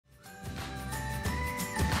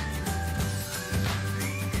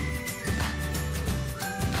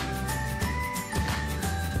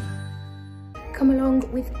come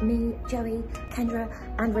along with me, Joey, Kendra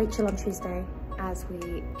and Rachel on Tuesday as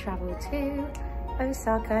we travel to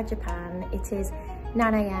Osaka, Japan. It is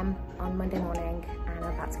 9 AM on Monday morning and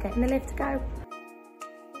I'm about to get in the lift to go.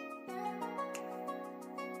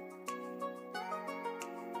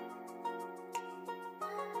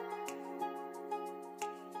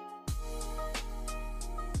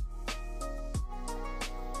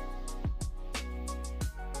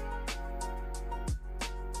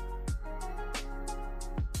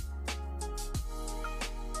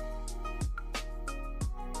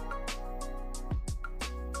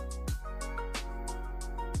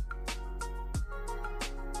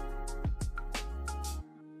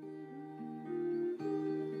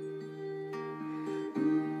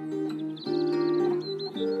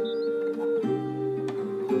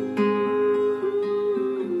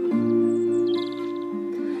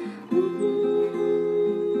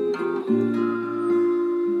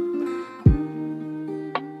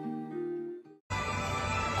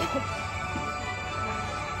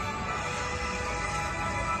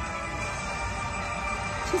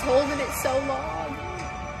 She's holding it so long.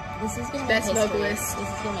 This is gonna Best make history. vocalist. This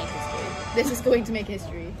is gonna make history. This is going to make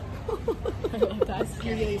history.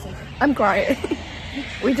 I'm crying.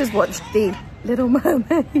 We just watched The Little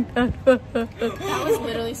Mermaid. That was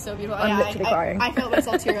literally so beautiful. I'm literally crying. I felt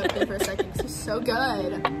myself tear up there for a second. This was so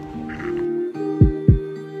good.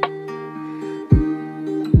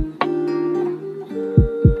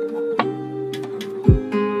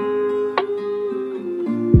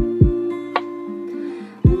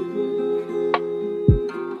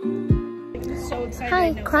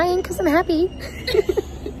 Hi, crying because I'm happy.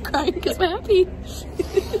 Crying because we're happy.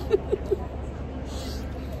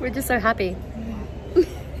 We're just so happy.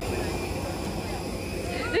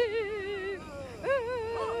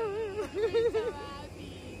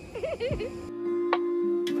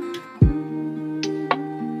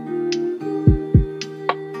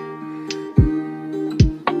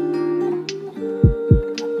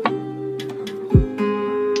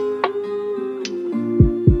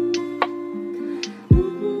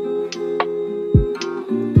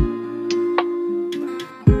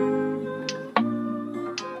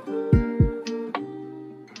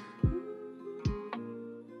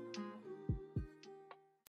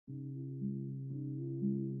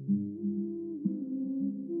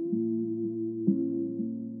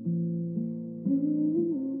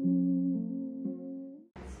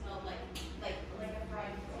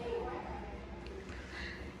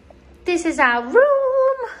 This is our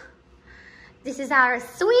room. This is our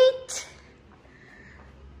suite.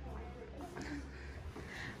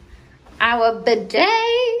 Our bidet.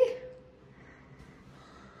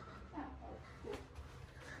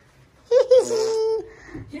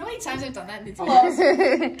 You know how many times I've done that in the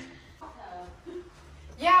TV?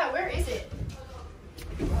 Yeah, where is it?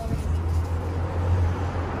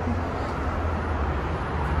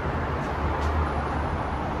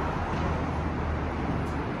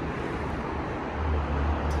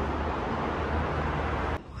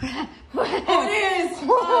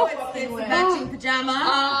 It's matching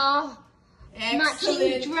pajama.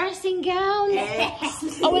 Matching dressing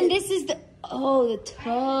gowns. Oh, and this is the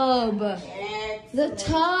tub. The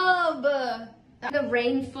tub. The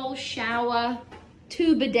rainfall shower.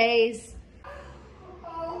 2 bidets.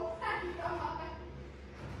 Oh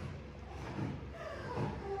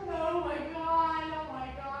my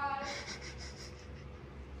god.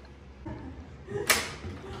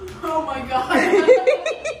 Oh my god.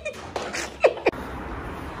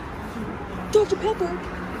 Dr. Pepper.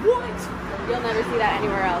 What? You'll never see that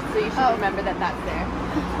anywhere else, so you should remember that that's there.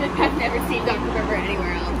 I've never seen Dr. Pepper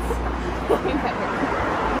anywhere else.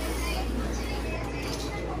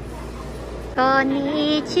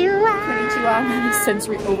 Konnichiwa. Konnichiwa.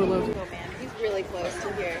 Sensory overload. Oh man, he's really close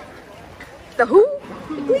to here. The who?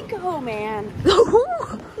 The Glico man. The who?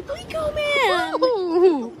 The Glico man.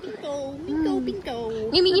 Ooh. Bingo.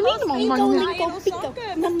 You mean You know.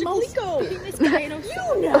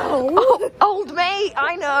 Oh, old mate,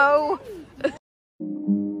 I know.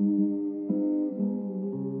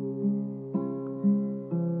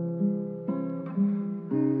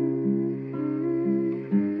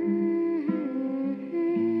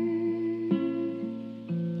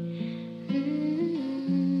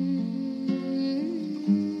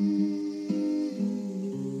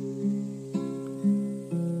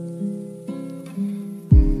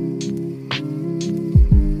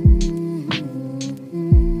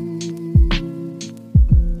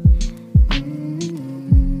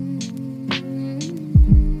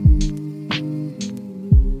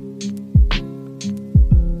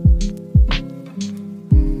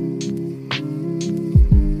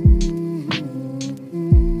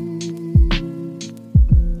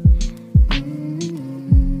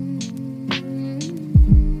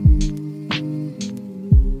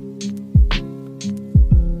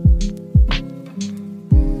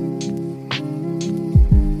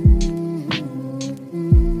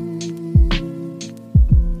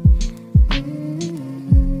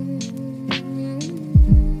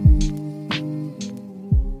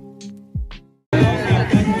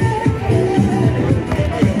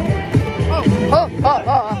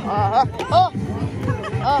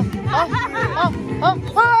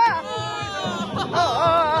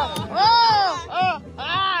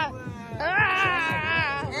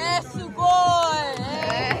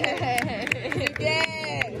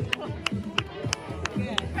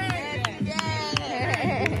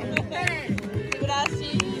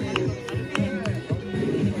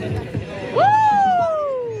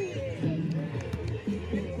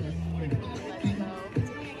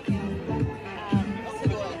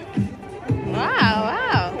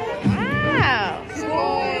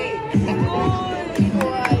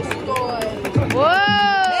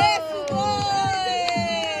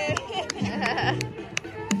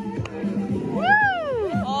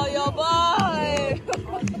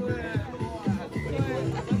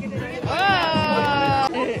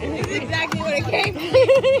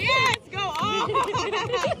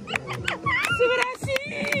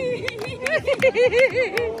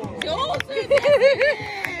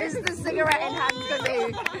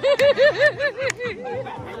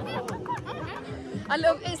 I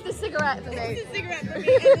love it's the cigarette for me. It's a cigarette for me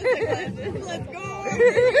and the cigarette. Let's go!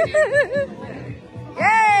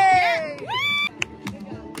 Yay!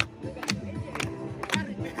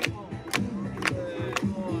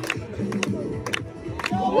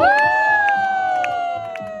 Woo!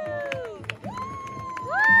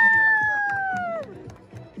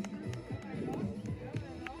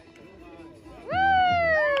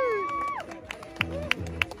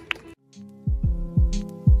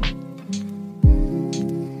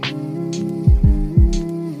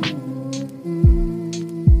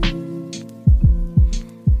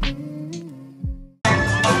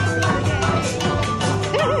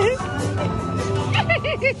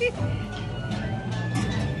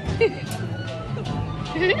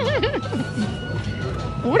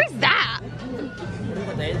 What is that?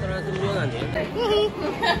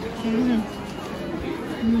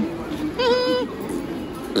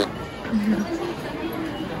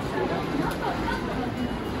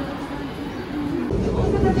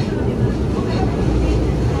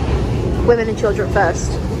 Women and children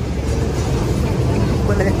first.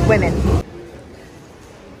 Women.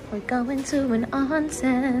 We're going to an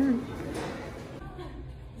onsen.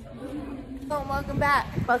 Oh, welcome back.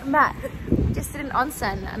 Welcome back. Just did an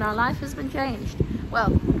onsen and our life has been changed. Well,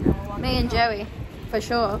 me and Joey, for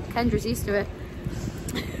sure. Kendra's used to it.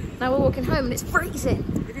 Now we're walking home and it's freezing.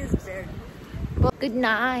 It is very. Well, good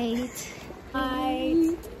night.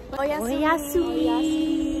 Night. Oyasumi.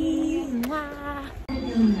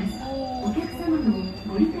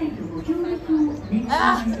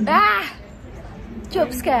 Ah!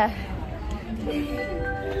 Jump scare.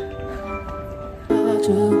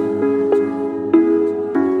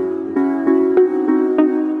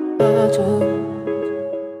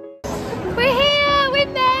 We're here! We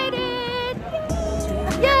made it!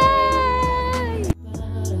 Yay!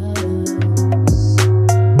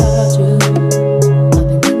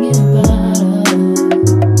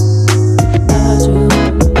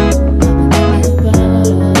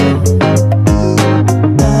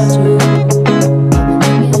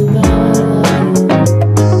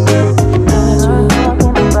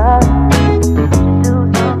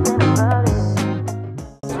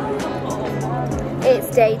 It's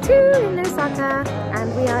day 2 in Osaka and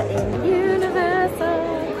we are in Universal.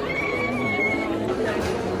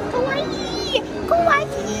 Kawaii!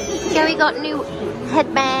 Kawaii! Joey got new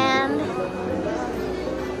headband.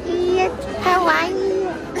 It's kawaii.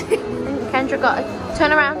 And Kendra got a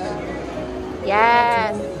turnaround.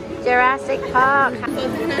 Yes! Jurassic Park. I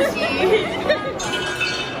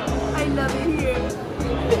love it here.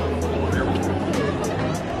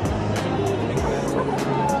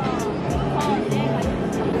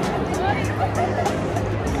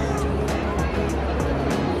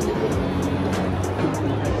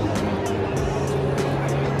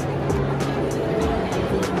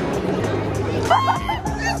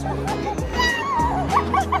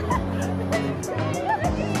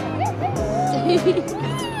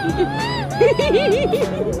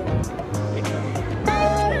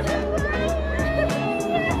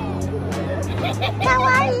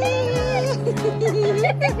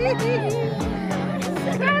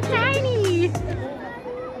 So tiny.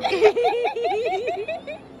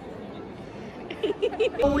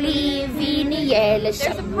 Live in a yellow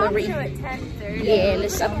submarine. Yellow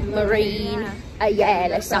submarine. A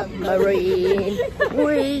yellow submarine.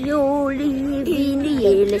 We all live in a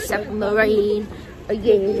yellow submarine. A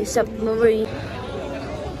yellow submarine.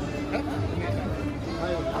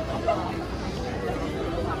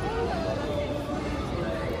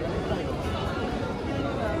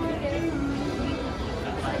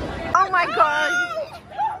 Oh my god!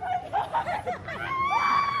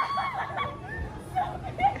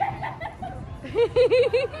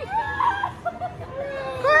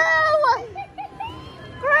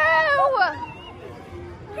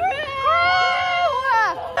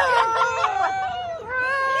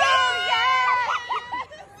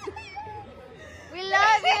 We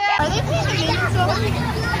love you! Are they playing a game or something?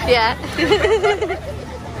 Yeah.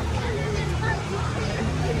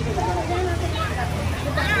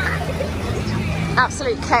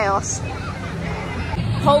 Absolute chaos.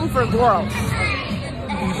 Home for girls.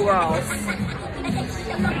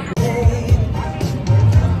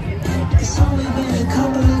 It's only been a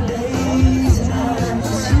couple of days and I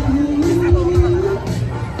miss you.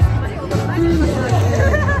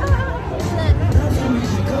 Nothing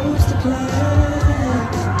really goes to plan.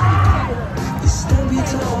 You stub your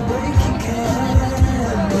toe, break your can.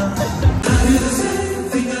 I do the same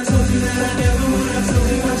thing I told you that I never would. I told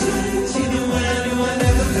you I changed, even when I knew I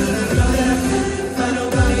never could. Girl, that I can't find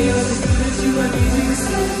nobody else as good as you. I need you to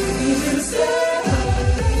stay.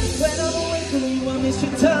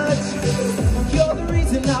 touch your touch. You're the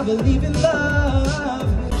reason I believe in love.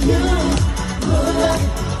 You, moonlight,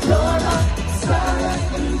 you're my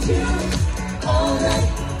starlight, and you, all night,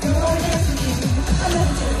 you're my everything. I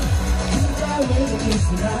love you. If I wait with this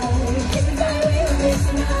tonight, if I wait with this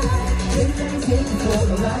tonight, everything's taken for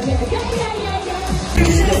the ride. Yeah, yeah, yeah, yeah. You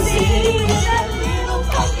should see that little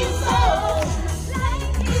fucking soul. Like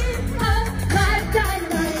it's up my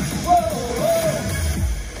dynamite. Whoa, whoa.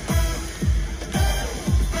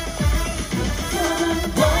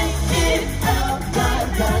 Light it up my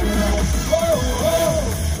dynamite. Whoa, whoa.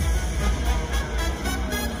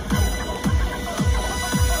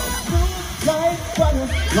 Like butter,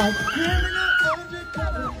 like criminal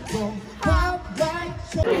undercover. Whoa, how right.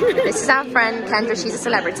 This is our friend Kendra. She's a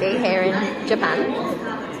celebrity here in Japan.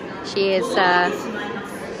 She is,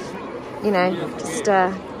 you know, just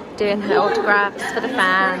doing her autographs for the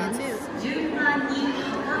fans.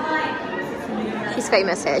 She's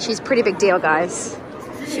famous here. She's a pretty big deal, guys.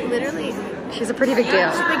 She literally. She's a pretty big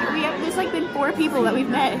deal. There's like been 4 people that we've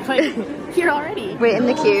met like here already. We're in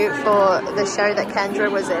the queue for the show that Kendra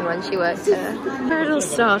was in when she worked here. Where it all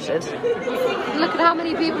started. Look at how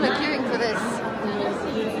many people are queuing for this.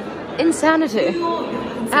 Insanity.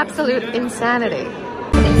 Absolute insanity.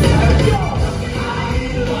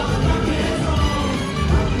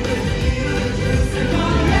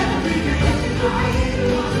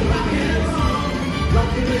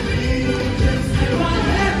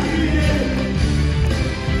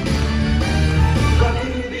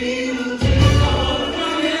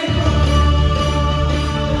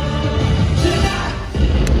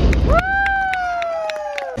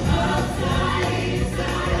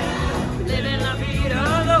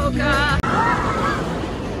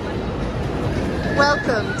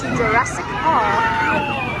 Welcome to Jurassic Park.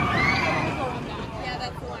 Yeah,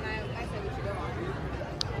 that's the one I said we should go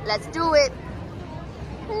on. Let's do it.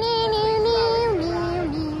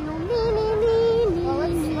 Well,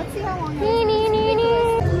 let's see how long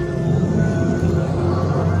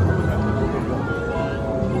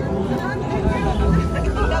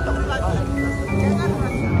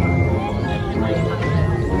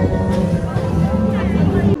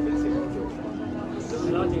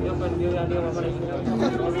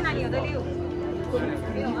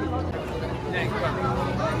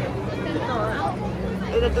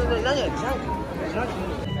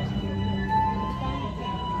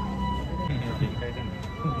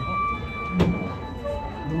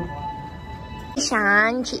Fish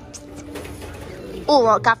and chips.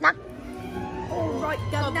 Oh, governor. Right,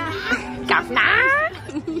 governor. Governor.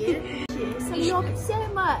 So you love it so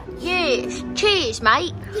much. Yes. Cheers,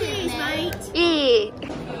 mate. Cheers, mate. Yeah.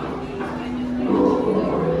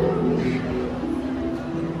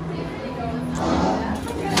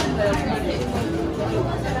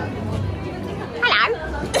 Hello.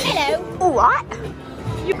 Hello. All right.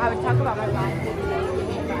 I would talk about my life.